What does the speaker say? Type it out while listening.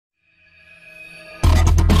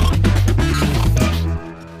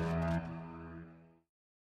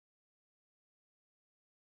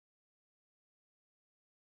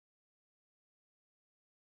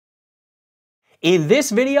In this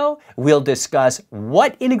video, we'll discuss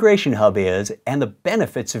what IntegrationHub is and the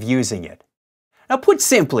benefits of using it. Now, put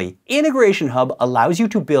simply, IntegrationHub allows you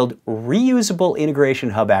to build reusable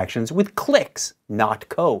IntegrationHub actions with clicks, not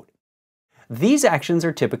code. These actions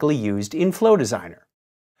are typically used in Flow Designer.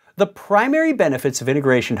 The primary benefits of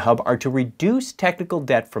IntegrationHub are to reduce technical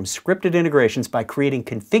debt from scripted integrations by creating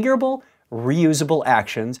configurable, reusable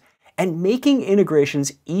actions and making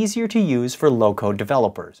integrations easier to use for low-code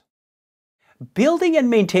developers. Building and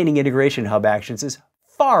maintaining IntegrationHub actions is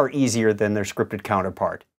far easier than their scripted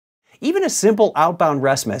counterpart. Even a simple outbound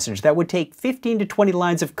REST message that would take 15 to 20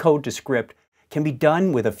 lines of code to script can be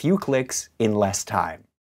done with a few clicks in less time.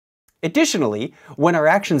 Additionally, when our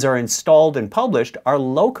actions are installed and published, our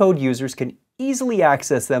low-code users can easily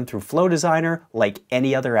access them through Flow Designer like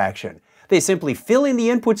any other action. They simply fill in the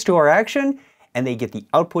inputs to our action, and they get the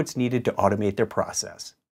outputs needed to automate their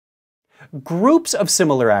process. Groups of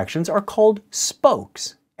similar actions are called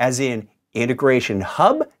spokes, as in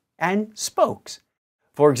IntegrationHub and spokes.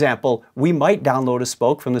 For example, we might download a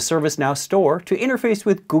spoke from the ServiceNow store to interface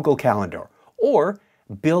with Google Calendar, or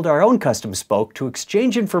build our own custom spoke to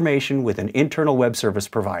exchange information with an internal web service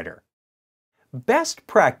provider. Best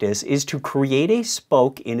practice is to create a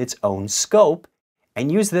spoke in its own scope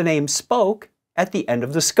and use the name spoke at the end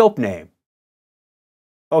of the scope name.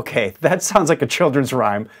 Okay, that sounds like a children's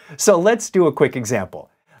rhyme, so let's do a quick example.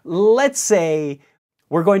 Let's say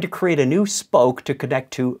we're going to create a new spoke to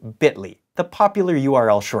connect to Bitly, the popular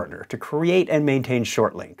URL shortener, to create and maintain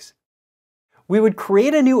short links. We would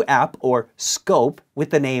create a new app or scope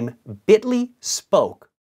with the name Bitly Spoke.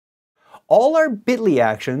 All our Bitly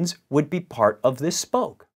actions would be part of this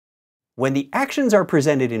spoke. When the actions are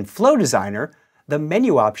presented in Flow Designer, the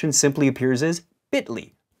menu option simply appears as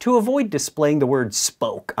Bitly, to avoid displaying the word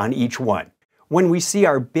spoke on each one. When we see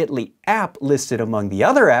our Bitly app listed among the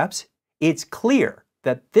other apps, it's clear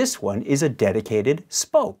that this one is a dedicated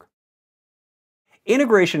spoke.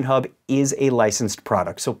 IntegrationHub is a licensed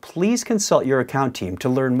product, so please consult your account team to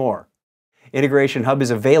learn more. IntegrationHub is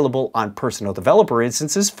available on personal developer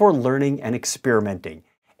instances for learning and experimenting.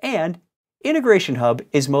 And IntegrationHub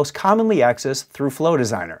is most commonly accessed through Flow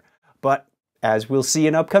Designer, but as we'll see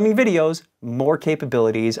in upcoming videos, more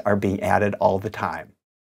capabilities are being added all the time.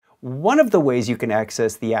 One of the ways you can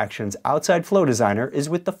access the actions outside Flow Designer is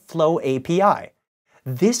with the Flow API.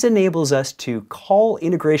 This enables us to call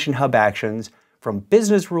IntegrationHub actions from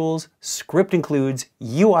business rules, script includes,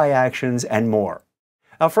 UI actions, and more.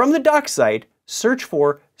 Now from the docs site, search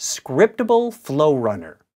for Scriptable Flow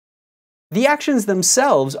Runner. The actions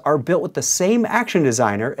themselves are built with the same action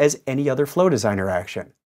designer as any other Flow Designer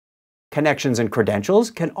action. Connections and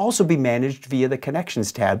credentials can also be managed via the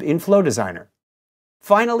Connections tab in Flow Designer.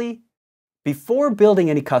 Finally, before building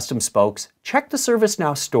any custom spokes, check the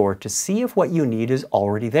ServiceNow store to see if what you need is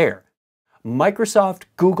already there. Microsoft,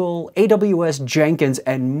 Google, AWS, Jenkins,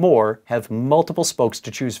 and more have multiple spokes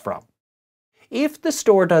to choose from. If the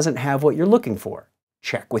store doesn't have what you're looking for,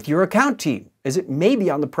 check with your account team, as it may be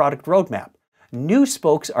on the product roadmap. New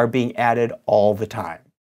spokes are being added all the time.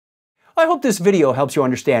 I hope this video helps you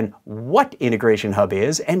understand what IntegrationHub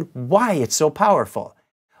is and why it's so powerful.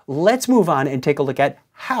 Let's move on and take a look at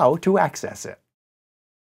how to access it.